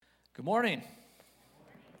Good morning.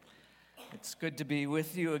 It's good to be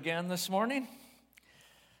with you again this morning.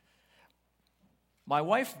 My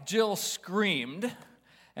wife Jill screamed,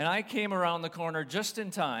 and I came around the corner just in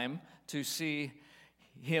time to see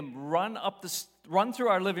him run through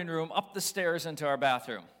our living room, up the stairs into our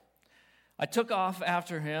bathroom. I took off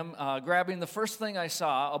after him, grabbing the first thing I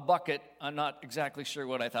saw, a bucket. I'm not exactly sure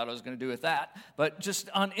what I thought I was going to do with that, but just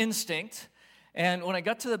on instinct. And when I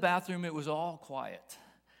got to the bathroom, it was all quiet.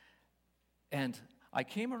 And I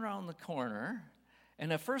came around the corner,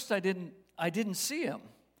 and at first I didn't see him.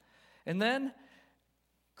 And then,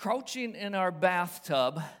 crouching in our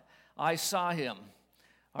bathtub, I saw him,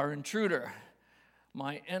 our intruder,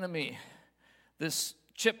 my enemy, this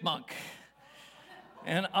chipmunk.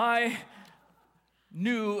 And I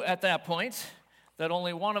knew at that point that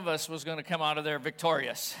only one of us was going to come out of there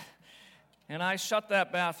victorious. And I shut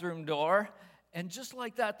that bathroom door. And just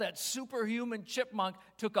like that superhuman chipmunk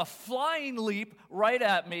took a flying leap right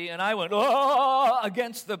at me, and I went, oh,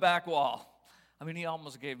 against the back wall. I mean, he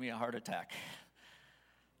almost gave me a heart attack.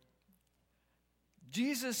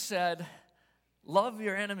 Jesus said, love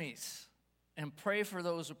your enemies and pray for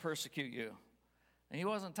those who persecute you. And he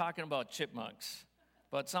wasn't talking about chipmunks,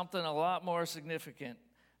 but something a lot more significant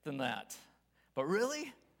than that. But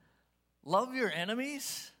really? Love your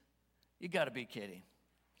enemies? You got to be kidding.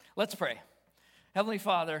 Let's pray. Heavenly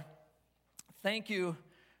Father, thank you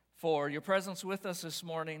for your presence with us this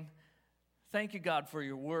morning. Thank you, God, for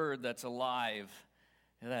your word that's alive,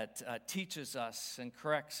 that teaches us and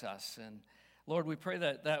corrects us. And Lord, we pray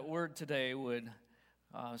that that word today would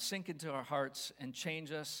sink into our hearts and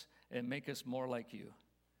change us and make us more like you.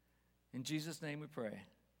 In Jesus' name we pray.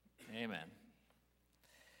 Amen.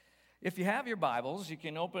 If you have your Bibles, you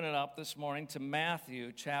can open it up this morning to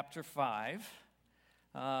Matthew chapter 5.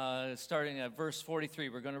 Starting at verse 43.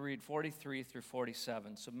 We're going to read 43 through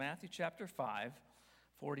 47. So Matthew chapter 5,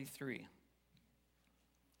 43.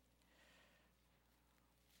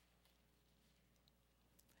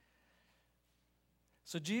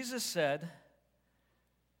 So Jesus said,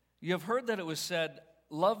 you have heard that it was said,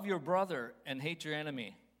 love your brother and hate your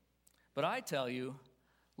enemy. But I tell you,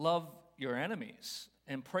 love your enemies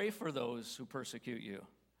and pray for those who persecute you,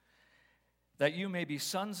 that you may be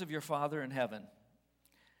sons of your Father in heaven.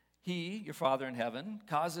 He, your Father in heaven,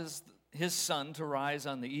 causes his sun to rise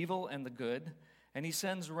on the evil and the good, and he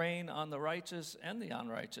sends rain on the righteous and the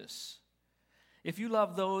unrighteous. If you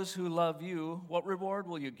love those who love you, what reward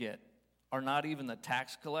will you get? Are not even the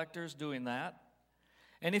tax collectors doing that?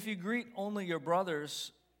 And if you greet only your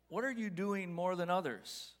brothers, what are you doing more than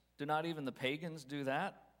others? Do not even the pagans do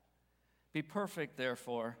that? Be perfect,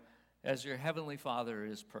 therefore, as your heavenly Father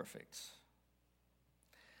is perfect.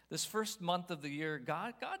 This first month of the year,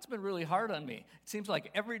 God's been really hard on me. It seems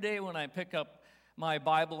like every day when I pick up my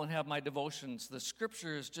Bible and have my devotions, the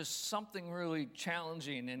scripture is just something really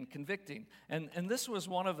challenging and convicting. And this was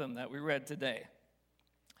one of them that we read today.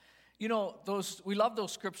 You know, we love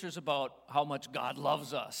those scriptures about how much God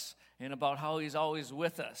loves us and about how he's always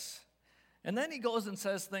with us. And then he goes and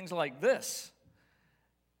says things like this.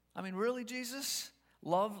 I mean, really, Jesus?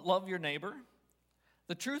 Love your neighbor?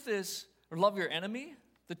 The truth is, or love your enemy?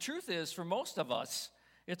 The truth is, for most of us,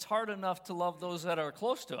 it's hard enough to love those that are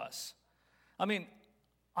close to us. I mean,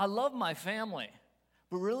 I love my family,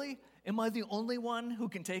 but really, am I the only one who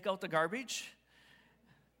can take out the garbage?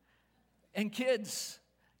 And kids,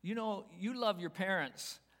 you know, you love your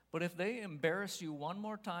parents, but if they embarrass you one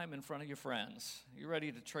more time in front of your friends, you're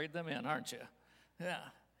ready to trade them in, aren't you? Yeah.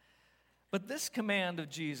 But this command of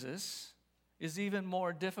Jesus is even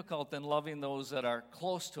more difficult than loving those that are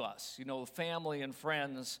close to us, you know, family and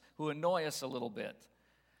friends who annoy us a little bit.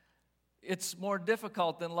 It's more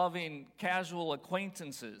difficult than loving casual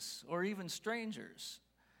acquaintances or even strangers.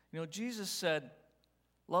 You know, Jesus said,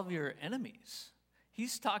 love your enemies.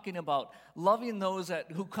 He's talking about loving those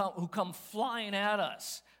who come flying at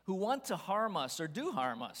us, who want to harm us or do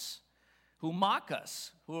harm us, who mock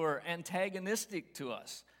us, who are antagonistic to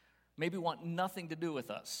us, maybe want nothing to do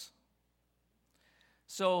with us.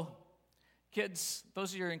 So, kids,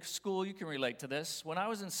 those of you in school, you can relate to this. When I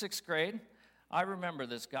was in 6th grade, I remember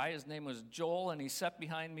this guy. His name was Joel, and he sat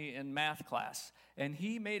behind me in math class. And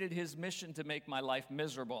he made it his mission to make my life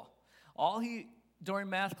miserable. During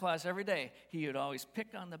math class every day, he would always pick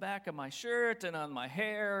on the back of my shirt and on my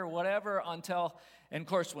hair or whatever and of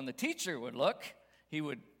course, when the teacher would look, he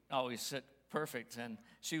would always sit perfect, and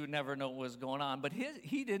she would never know what was going on. But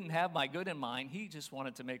he didn't have my good in mind. He just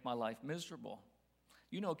wanted to make my life miserable.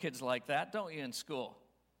 You know kids like that, don't you, in school?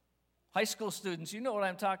 High school students, you know what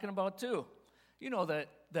I'm talking about too. You know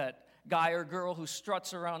that guy or girl who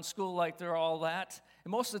struts around school like they're all that,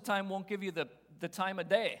 And most of the time won't give you the time of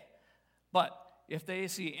day. But if they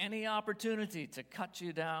see any opportunity to cut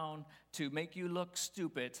you down, to make you look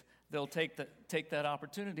stupid, they'll take that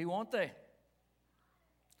opportunity, won't they?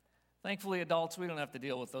 Thankfully, adults, we don't have to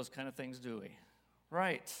deal with those kind of things, do we?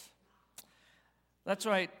 Right. That's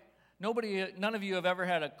right. None of you have ever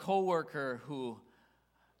had a coworker who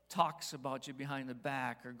talks about you behind the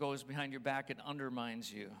back or goes behind your back and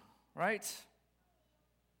undermines you, right?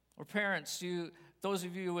 Or parents, those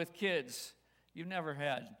of you with kids, you've never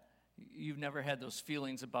had those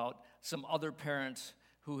feelings about some other parent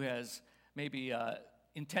who has maybe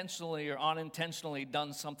intentionally or unintentionally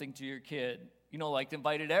done something to your kid. Like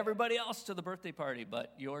invited everybody else to the birthday party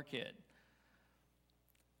but your kid.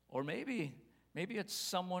 Or maybe it's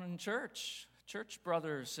someone in church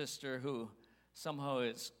brother or sister who somehow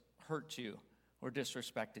has hurt you or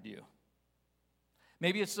disrespected you.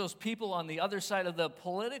 Maybe it's those people on the other side of the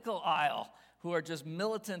political aisle who are just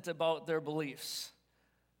militant about their beliefs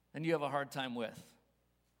and you have a hard time with.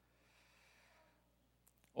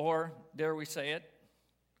 Or, dare we say it,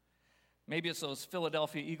 maybe it's those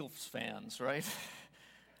Philadelphia Eagles fans, right?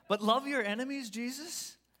 But love your enemies,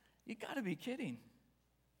 Jesus? You got to be kidding.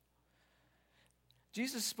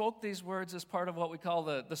 Jesus spoke these words as part of what we call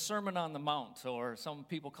the Sermon on the Mount, or some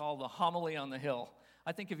people call the homily on the hill.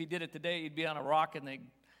 I think if he did it today, he'd be on a rock and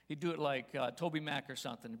he'd do it like Toby Mac or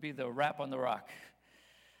something. It'd be the rap on the rock.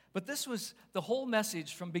 But this was, the whole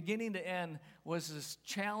message from beginning to end was this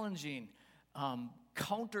challenging,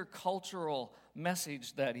 countercultural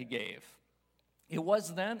message that he gave. It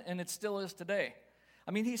was then, and it still is today.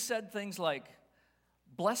 I mean, he said things like,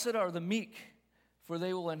 "Blessed are the meek, for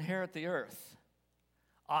they will inherit the earth."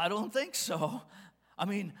 I don't think so. I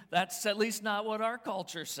mean, that's at least not what our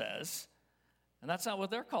culture says. And that's not what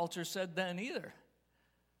their culture said then either.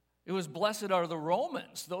 It was, "Blessed are the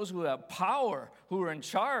Romans, those who have power, who are in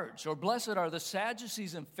charge." Or, "Blessed are the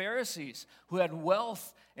Sadducees and Pharisees, who had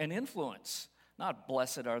wealth and influence." Not,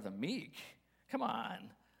 "Blessed are the meek." Come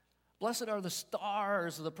on. Blessed are the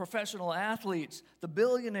stars, the professional athletes, the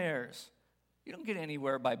billionaires. You don't get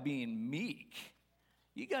anywhere by being meek.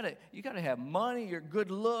 You gotta have money or good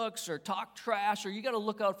looks or talk trash, or you gotta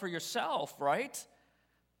look out for yourself, right?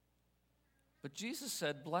 But Jesus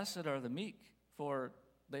said, "Blessed are the meek, for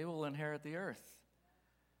they will inherit the earth."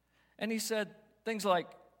 And he said things like,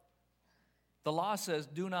 the law says,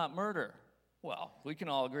 "Do not murder." Well, we can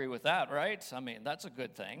all agree with that, right? I mean, that's a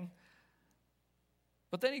good thing.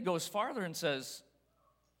 But then he goes farther and says,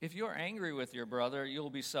 if you're angry with your brother, you'll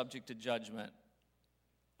be subject to judgment.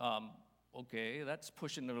 Okay, that's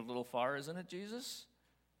pushing it a little far, isn't it, Jesus?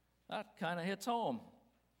 That kind of hits home.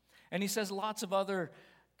 And he says lots of other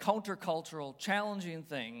countercultural, challenging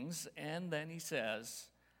things, and then he says,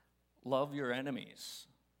 love your enemies.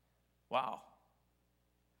 Wow.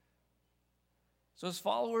 So as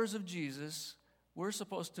followers of Jesus, we're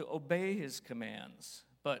supposed to obey his commands.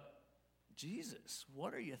 But Jesus,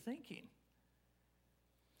 what are you thinking?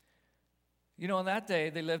 You know, in that day,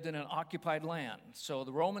 they lived in an occupied land. So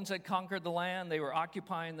the Romans had conquered the land. They were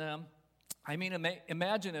occupying them. I mean,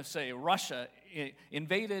 imagine if, say, Russia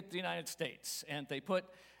invaded the United States, and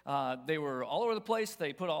they were all over the place.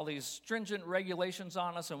 They put all these stringent regulations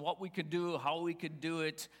on us and what we could do, how we could do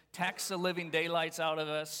it, tax the living daylights out of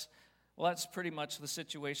us. Well, that's pretty much the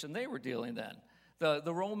situation they were dealing then.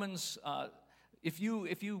 The Romans, if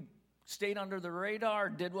you stayed under the radar,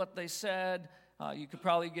 did what they said, you could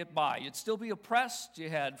probably get by. You'd still be oppressed. You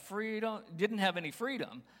had freedom, didn't have any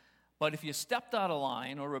freedom. But if you stepped out of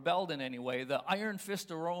line or rebelled in any way, the iron fist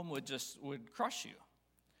of Rome would crush you.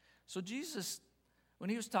 So Jesus, when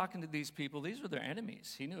he was talking to these people, these were their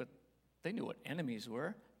enemies. They knew what enemies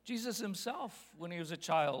were. Jesus himself, when he was a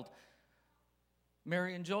child,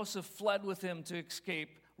 Mary and Joseph fled with him to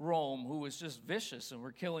escape Rome, who was just vicious and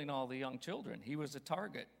were killing all the young children. He was a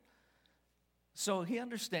target. So he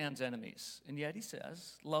understands enemies, and yet he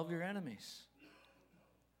says, love your enemies.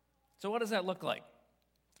 So what does that look like?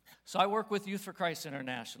 So I work with Youth for Christ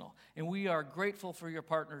International, and we are grateful for your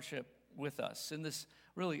partnership with us in this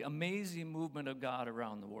really amazing movement of God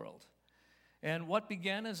around the world. And what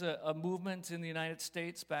began as a movement in the United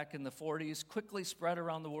States back in the 40s quickly spread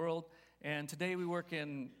around the world, and today we work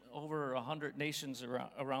in over 100 nations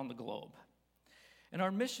around the globe. And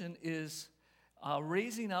our mission is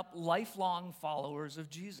raising up lifelong followers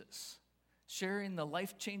of Jesus, sharing the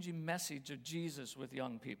life-changing message of Jesus with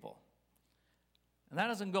young people. And that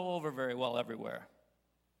doesn't go over very well everywhere,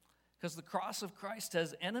 because the cross of Christ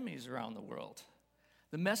has enemies around the world.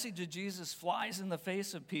 The message of Jesus flies in the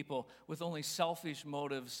face of people with only selfish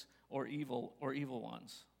motives or evil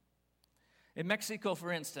ones. In Mexico,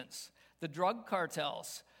 for instance, the drug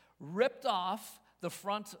cartels ripped off the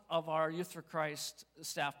front of our Youth for Christ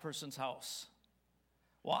staff person's house.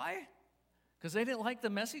 Why? Because they didn't like the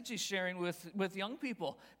message he's sharing with young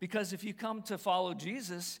people. Because if you come to follow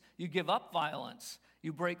Jesus, you give up violence.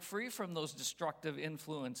 You break free from those destructive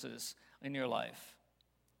influences in your life.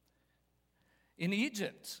 In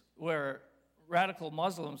Egypt, where radical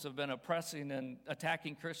Muslims have been oppressing and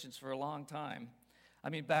attacking Christians for a long time, I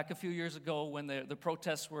mean, back a few years ago when the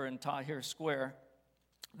protests were in Tahrir Square,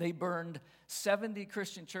 they burned 70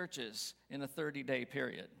 Christian churches in a 30-day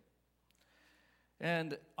period.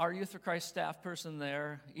 And our Youth for Christ staff person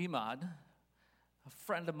there, Imad, a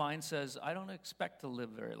friend of mine, says, I don't expect to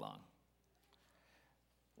live very long.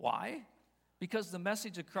 Why? Because the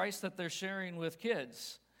message of Christ that they're sharing with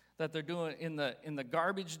kids, that they're doing in the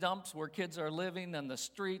garbage dumps where kids are living and the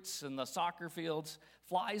streets and the soccer fields,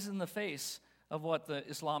 flies in the face of what the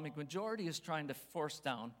Islamic majority is trying to force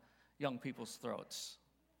down young people's throats.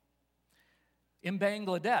 In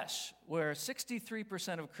Bangladesh, where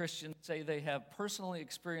 63% of Christians say they have personally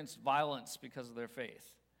experienced violence because of their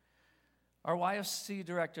faith, our YFC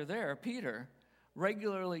director there, Peter,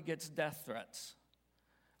 regularly gets death threats.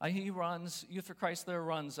 He runs, Youth for Christ there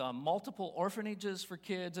runs multiple orphanages for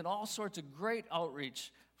kids and all sorts of great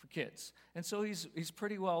outreach for kids. And so he's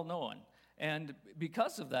pretty well known. And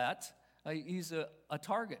because of that, he's a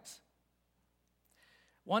target.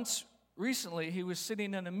 Once recently, he was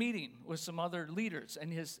sitting in a meeting with some other leaders,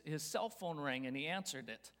 and his cell phone rang, and he answered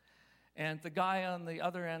it. And the guy on the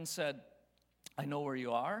other end said, I know where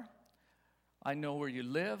you are. I know where you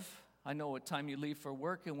live. I know what time you leave for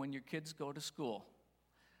work and when your kids go to school.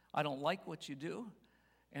 I don't like what you do,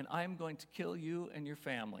 and I'm going to kill you and your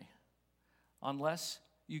family unless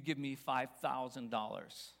you give me $5,000.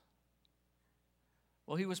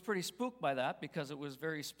 Well, he was pretty spooked by that because it was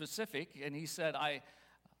very specific, and he said, I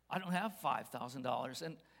don't have $5,000.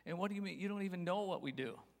 And what do you mean? You don't even know what we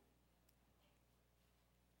do.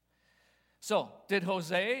 So, did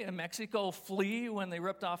Jose in Mexico flee when they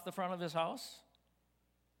ripped off the front of his house?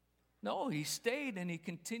 No, he stayed and he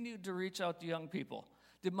continued to reach out to young people.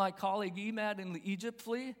 Did my colleague Imad in Egypt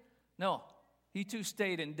flee? No, he too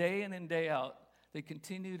stayed, and day in and day out, they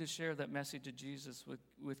continue to share that message of Jesus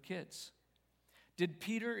with kids. Did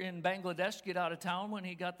Peter in Bangladesh get out of town when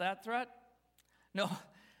he got that threat?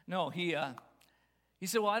 No, he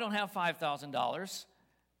said, well, I don't have $5,000.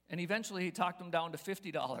 And eventually he talked him down to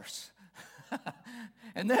 $50.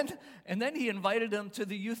 and then he invited them to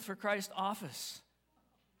the Youth for Christ office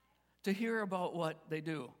to hear about what they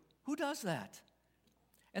do. Who does that?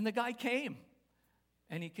 And the guy came,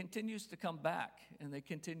 and he continues to come back, and they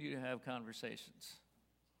continue to have conversations.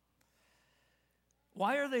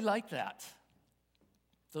 Why are they like that,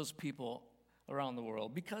 those people around the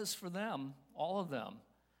world? Because for them, all of them,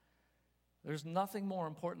 there's nothing more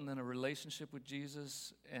important than a relationship with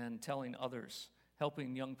Jesus and telling others,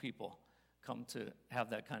 helping young people come to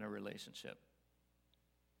have that kind of relationship.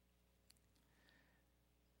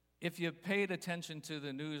 If you paid attention to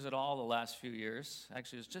the news at all the last few years,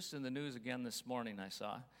 actually it was just in the news again this morning I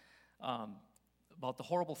saw, about the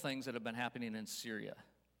horrible things that have been happening in Syria.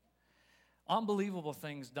 Unbelievable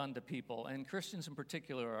things done to people, and Christians in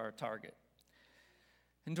particular are a target.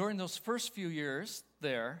 And during those first few years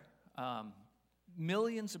there,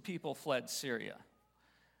 millions of people fled Syria.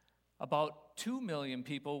 About 2 million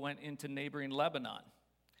people went into neighboring Lebanon.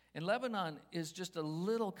 And Lebanon is just a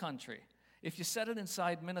little country. If you set it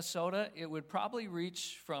inside Minnesota, it would probably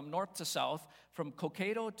reach from north to south, from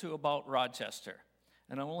Cokato to about Rochester,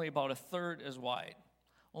 and only about a third as wide.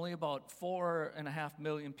 Only about 4.5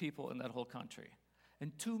 million people in that whole country.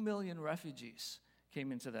 And 2 million refugees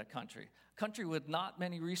came into that country. Country with not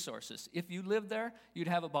many resources. If you lived there, you'd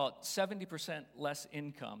have about 70% less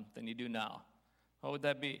income than you do now. What would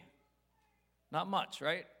that be? Not much,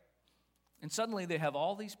 right? And suddenly they have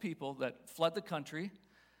all these people that fled the country,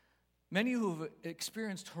 many who've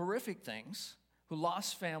experienced horrific things, who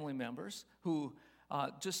lost family members, who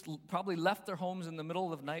just probably left their homes in the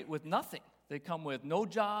middle of the night with nothing. They come with no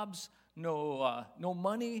jobs, no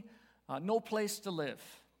money, no place to live.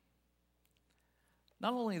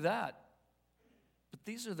 Not only that, but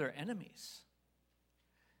these are their enemies.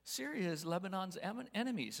 Syria is Lebanon's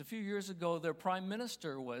enemies. A few years ago, their prime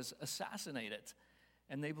minister was assassinated,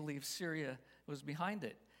 and they believe Syria was behind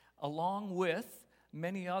it, along with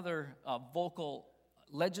many other vocal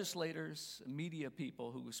legislators, media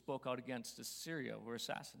people who spoke out against Syria were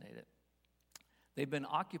assassinated. They've been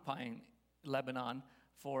occupying Lebanon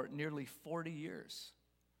for nearly 40 years.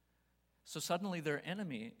 So suddenly their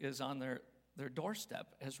enemy is on their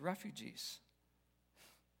doorstep as refugees.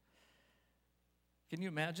 Can you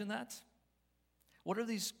imagine that? What are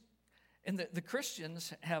these? And the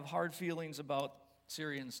Christians have hard feelings about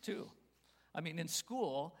Syrians too. I mean, in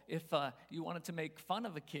school, if you wanted to make fun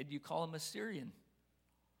of a kid, you call him a Syrian.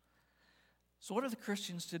 So what are the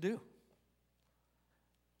Christians to do?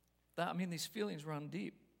 These feelings run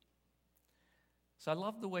deep. So I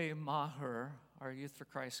love the way Maher, our Youth for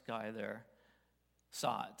Christ guy there,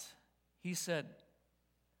 saw it. He said,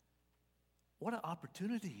 what an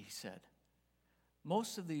opportunity, he said.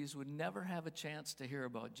 Most of these would never have a chance to hear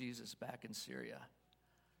about Jesus back in Syria.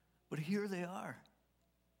 But here they are.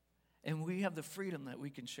 And we have the freedom that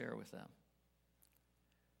we can share with them.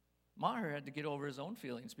 Maher had to get over his own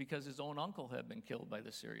feelings because his own uncle had been killed by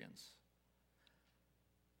the Syrians.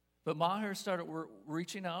 But Maher started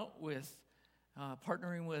reaching out with,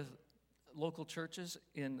 partnering with local churches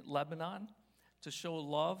in Lebanon to show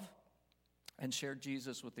love and share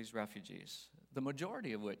Jesus with these refugees, the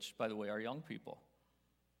majority of which, by the way, are young people.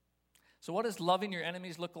 So what does loving your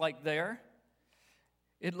enemies look like there?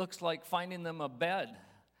 It looks like finding them a bed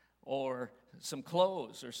or some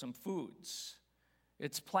clothes or some foods.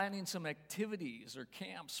 It's planning some activities or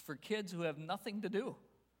camps for kids who have nothing to do,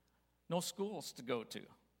 no schools to go to.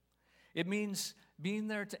 It means being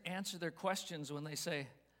there to answer their questions when they say,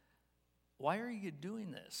 why are you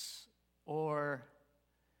doing this? Or,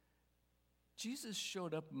 Jesus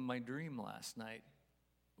showed up in my dream last night,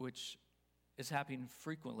 which is happening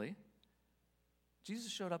frequently.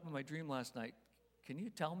 Jesus showed up in my dream last night. Can you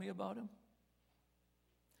tell me about him?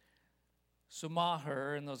 So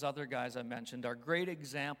Maher and those other guys I mentioned are great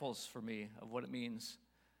examples for me of what it means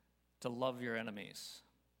to love your enemies.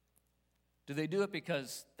 Do they do it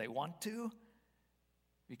because they want to?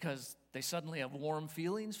 Because they suddenly have warm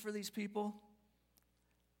feelings for these people?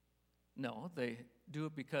 No, they do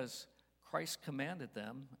it because Christ commanded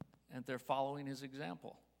them and they're following his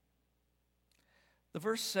example. The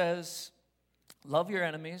verse says, love your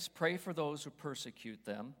enemies, pray for those who persecute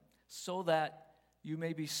them, so that you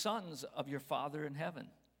may be sons of your Father in heaven.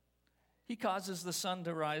 He causes the sun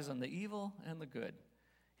to rise on the evil and the good,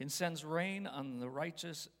 and sends rain on the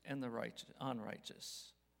righteous and the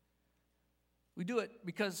unrighteous. We do it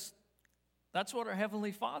because that's what our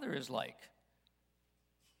Heavenly Father is like.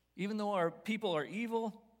 Even though our people are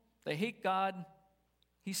evil, they hate God,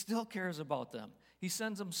 he still cares about them. He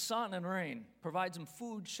sends them sun and rain, provides them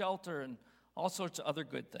food, shelter, and all sorts of other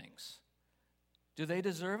good things. Do they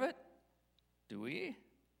deserve it? Do we?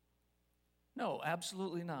 No,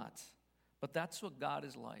 absolutely not. But that's what God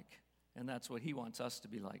is like, and that's what he wants us to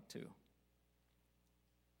be like too.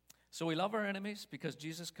 So we love our enemies because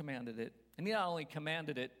Jesus commanded it. And he not only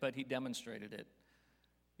commanded it, but he demonstrated it.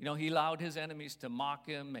 You know, he allowed his enemies to mock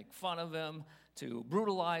him, make fun of him, to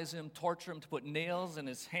brutalize him, torture him, to put nails in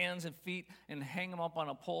his hands and feet and hang him up on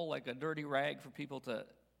a pole like a dirty rag for people to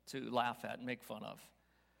laugh at and make fun of.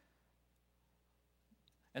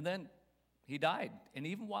 And then he died. And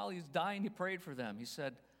even while he's dying, he prayed for them. He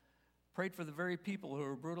said, prayed for the very people who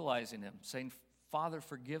were brutalizing him, saying, Father,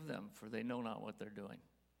 forgive them, for they know not what they're doing.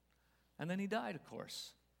 And then he died, of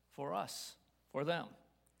course, for us, for them.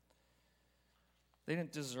 They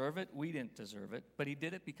didn't deserve it. We didn't deserve it. But he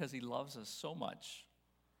did it because he loves us so much.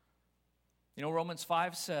 You know, Romans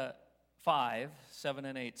 5, 7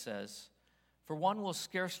 and 8 says, for one will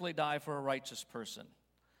scarcely die for a righteous person,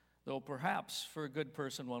 though perhaps for a good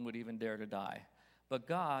person one would even dare to die. But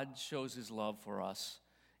God shows his love for us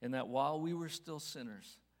in that while we were still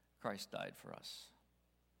sinners, Christ died for us.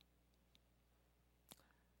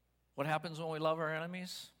 What happens when we love our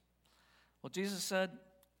enemies? Well, Jesus said,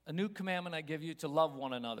 a new commandment I give you, to love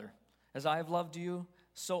one another. As I have loved you,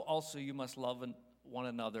 so also you must love one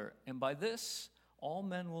another. And by this, all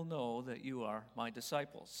men will know that you are my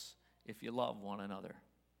disciples, if you love one another.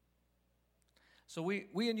 So we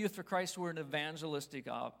in Youth for Christ, we're an evangelistic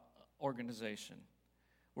organization.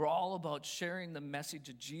 We're all about sharing the message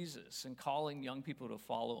of Jesus and calling young people to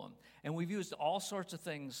follow him. And we've used all sorts of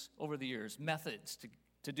things over the years, methods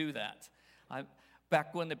to do that.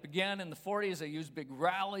 Back when it began in the 40s, they used big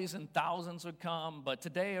rallies and thousands would come. But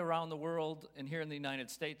today around the world and here in the United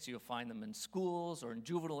States, you'll find them in schools or in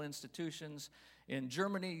juvenile institutions. In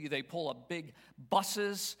Germany, they pull up big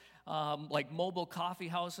buses, like mobile coffee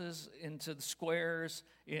houses, into the squares.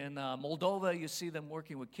 In Moldova, you see them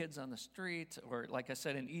working with kids on the street, or like I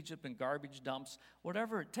said, in Egypt, in garbage dumps.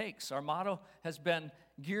 Whatever it takes. Our motto has been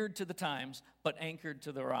geared to the times, but anchored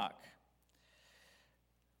to the rock.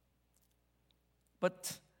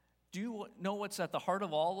 But do you know what's at the heart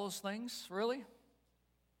of all those things, really?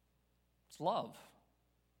 It's love.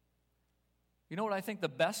 You know what I think the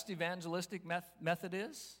best evangelistic method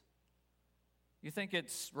is? You think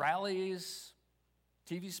it's rallies,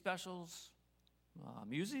 TV specials,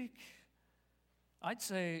 music? I'd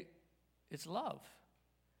say it's love.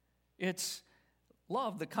 It's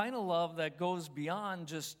love, the kind of love that goes beyond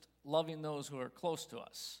just loving those who are close to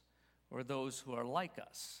us or those who are like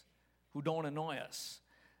us, who don't annoy us.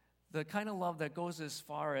 The kind of love that goes as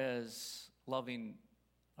far as loving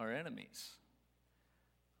our enemies.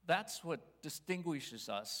 That's what distinguishes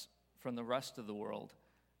us from the rest of the world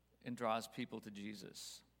and draws people to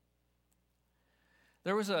Jesus.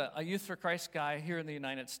 There was a Youth for Christ guy here in the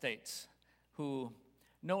United States who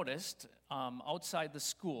noticed outside the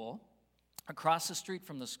school, across the street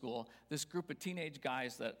from the school, this group of teenage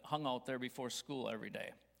guys that hung out there before school every day.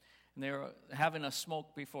 And they were having a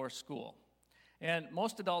smoke before school. And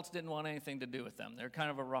most adults didn't want anything to do with them. They're kind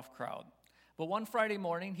of a rough crowd. But one Friday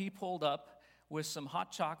morning, he pulled up with some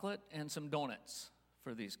hot chocolate and some donuts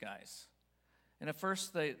for these guys. And at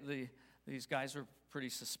first, these guys were pretty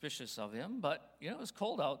suspicious of him, but, it was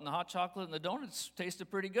cold out, and the hot chocolate and the donuts tasted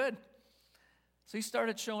pretty good. So he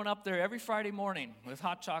started showing up there every Friday morning with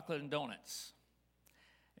hot chocolate and donuts.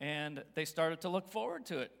 And they started to look forward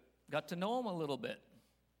to it, got to know him a little bit.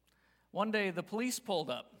 One day, the police pulled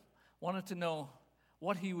up, wanted to know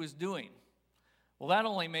what he was doing. Well, that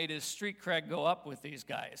only made his street cred go up with these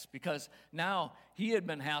guys, because now he had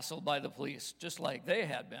been hassled by the police just like they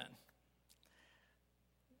had been.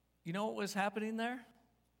 You know what was happening there?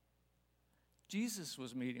 Jesus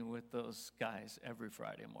was meeting with those guys every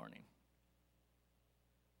Friday morning.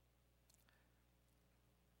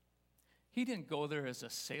 He didn't go there as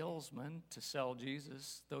a salesman to sell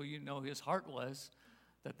Jesus, though his heart was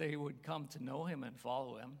that they would come to know him and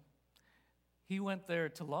follow him. He went there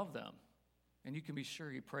to love them, and you can be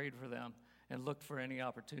sure he prayed for them and looked for any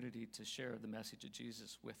opportunity to share the message of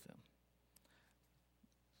Jesus with them.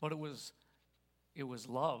 But it was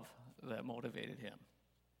love that motivated him.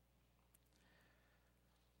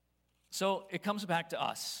 So it comes back to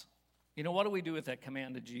us. What do we do with that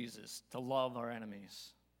command of Jesus to love our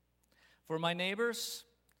enemies? For my neighbors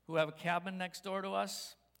who have a cabin next door to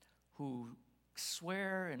us, who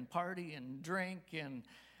swear and party and drink and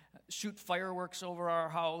shoot fireworks over our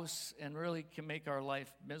house and really can make our life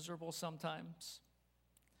miserable sometimes,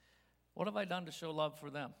 what have I done to show love for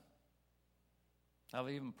them? Have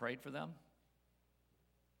I even prayed for them?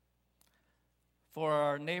 For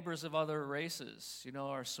our neighbors of other races,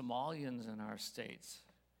 our Somalians in our states,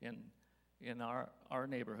 in our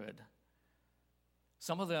neighborhood.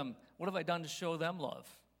 Some of them, what have I done to show them love?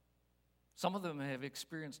 Some of them have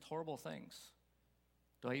experienced horrible things.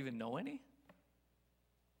 Do I even know any?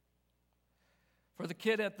 For the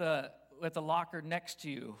kid at the locker next to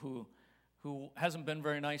you who hasn't been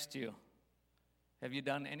very nice to you, have you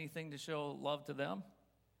done anything to show love to them?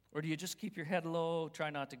 Or do you just keep your head low, try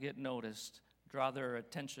not to get noticed, draw their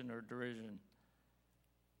attention or derision?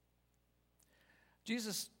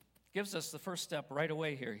 Jesus gives us the first step right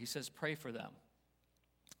away here. He says, pray for them.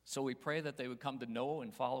 So we pray that they would come to know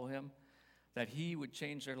and follow him, that he would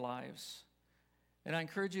change their lives. And I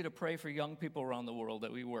encourage you to pray for young people around the world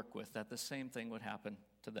that we work with, that the same thing would happen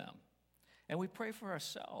to them. And we pray for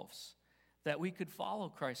ourselves, that we could follow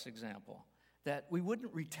Christ's example, that we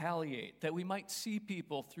wouldn't retaliate, that we might see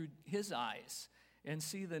people through his eyes and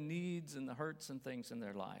see the needs and the hurts and things in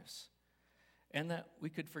their lives, and that we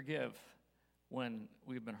could forgive when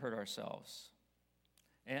we've been hurt ourselves.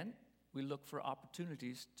 And we look for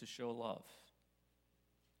opportunities to show love.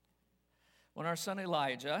 When our son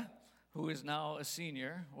Elijah, who is now a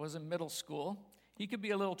senior, was in middle school, he could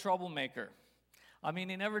be a little troublemaker. He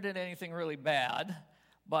never did anything really bad,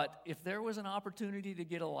 but if there was an opportunity to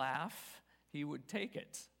get a laugh, he would take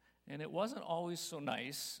it. And it wasn't always so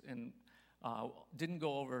nice and didn't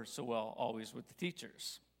go over so well always with the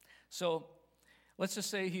teachers. So let's just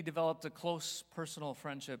say he developed a close personal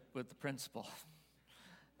friendship with the principal.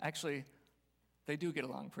 Actually, they do get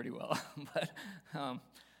along pretty well.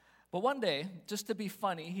 But one day, just to be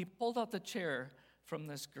funny, he pulled out the chair from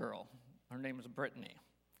this girl. Her name was Brittany.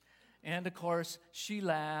 And, of course, she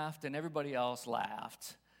laughed and everybody else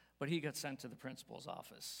laughed. But he got sent to the principal's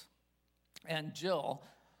office. And Jill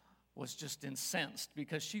was just incensed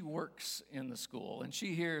because she works in the school and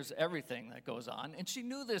she hears everything that goes on. And she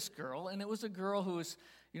knew this girl, and it was a girl who was,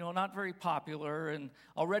 not very popular and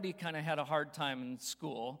already kind of had a hard time in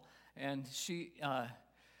school. And she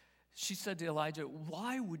said to Elijah,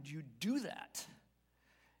 "Why would you do that?"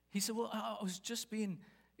 He said, "Well, it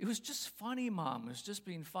was just funny, Mom. It was just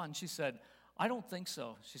being fun." She said, "I don't think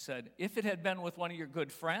so." She said, "If it had been with one of your good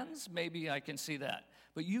friends, maybe I can see that.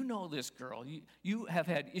 But you know this girl. You have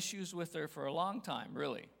had issues with her for a long time,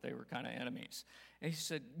 really. They were kind of enemies." And he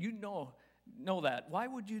said, "You know know that. Why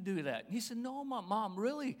would you do that? And he said, no, Mom,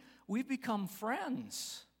 really, we've become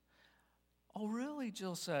friends. Oh, really?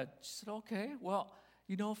 Jill said. She said, okay, well,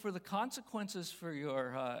 for the consequences for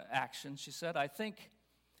your actions, she said, I think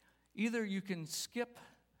either you can skip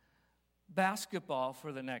basketball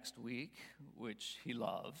for the next week, which he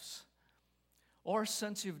loves, or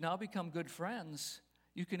since you've now become good friends,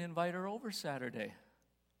 you can invite her over Saturday.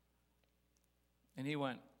 And he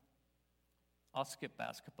went, I'll skip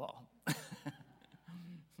basketball.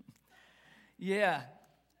 Yeah.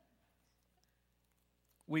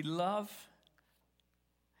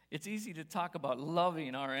 It's easy to talk about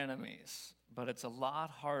loving our enemies, but it's a lot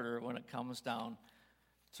harder when it comes down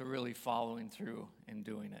to really following through and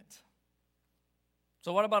doing it.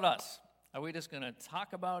 So what about us? Are we just going to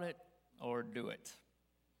talk about it or do it?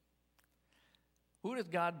 Who does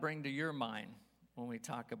God bring to your mind when we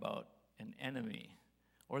talk about an enemy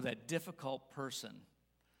or that difficult person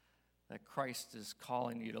that Christ is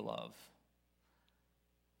calling you to love,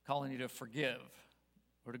 calling you to forgive,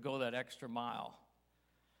 or to go that extra mile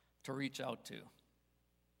to reach out to?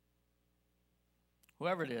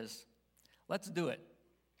 Whoever it is, let's do it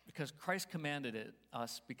because Christ commanded it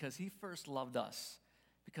us, because he first loved us,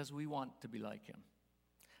 because we want to be like him.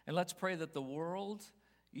 And let's pray that the world,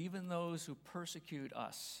 even those who persecute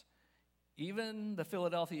us, even the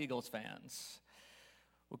Philadelphia Eagles fans,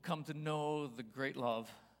 will come to know the great love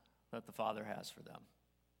that the Father has for them.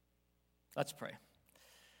 Let's pray.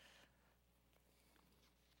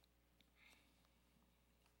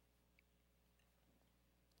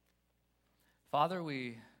 Father,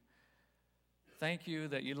 we thank you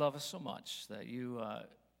that you love us so much, that you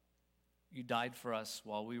died for us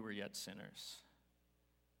while we were yet sinners.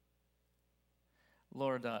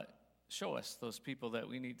 Lord, show us those people that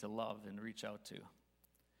we need to love and reach out to.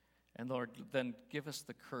 And Lord, then give us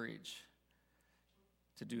the courage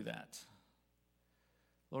to do that.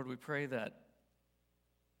 Lord, we pray that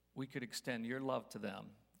we could extend your love to them,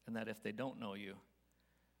 and that if they don't know you,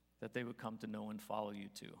 that they would come to know and follow you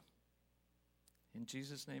too. In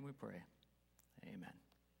Jesus' name we pray. Amen.